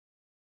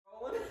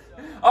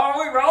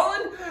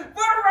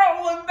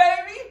rolling,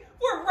 baby.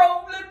 We're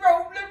rolling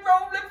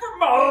for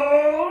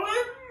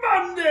Mullet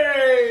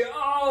Monday.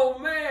 Oh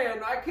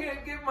man, I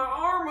can't get my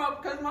arm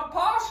up because my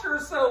posture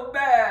is so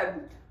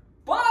bad.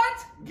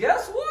 But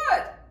guess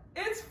what?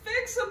 It's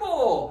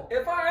fixable.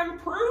 If I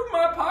improve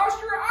my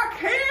posture, I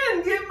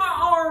can get my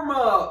arm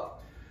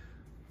up.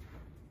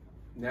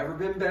 Never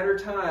been better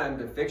time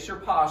to fix your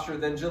posture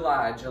than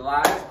July.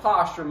 July is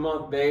posture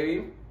month,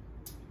 baby.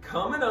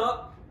 Coming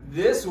up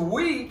this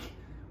week,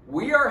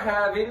 we are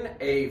having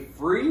a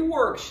free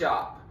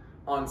workshop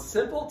on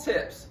simple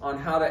tips on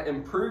how to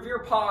improve your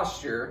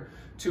posture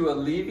to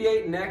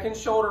alleviate neck and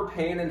shoulder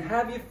pain and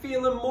have you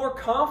feeling more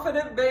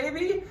confident,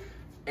 baby.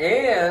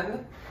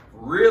 And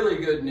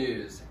really good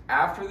news,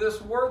 after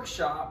this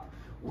workshop,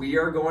 we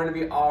are going to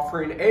be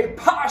offering a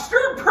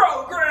posture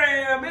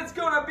program. It's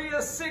going to be a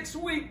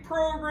 6-week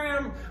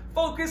program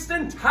focused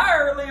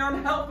entirely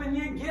on helping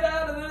you get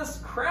out of this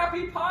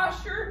crappy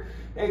posture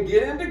and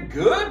get into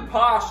good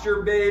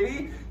posture,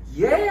 baby.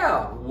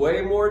 Yeah,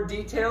 way more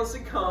details to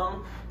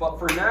come, but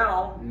for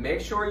now, make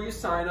sure you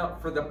sign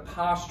up for the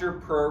posture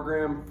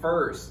program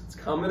first. It's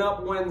coming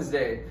up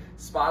Wednesday.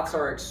 Spots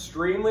are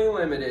extremely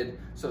limited,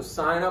 so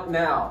sign up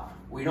now.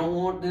 We don't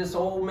want this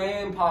old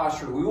man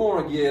posture. We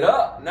want to get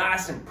up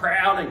nice and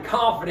proud and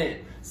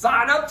confident.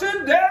 Sign up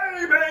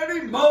today,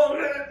 baby.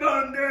 Mullet.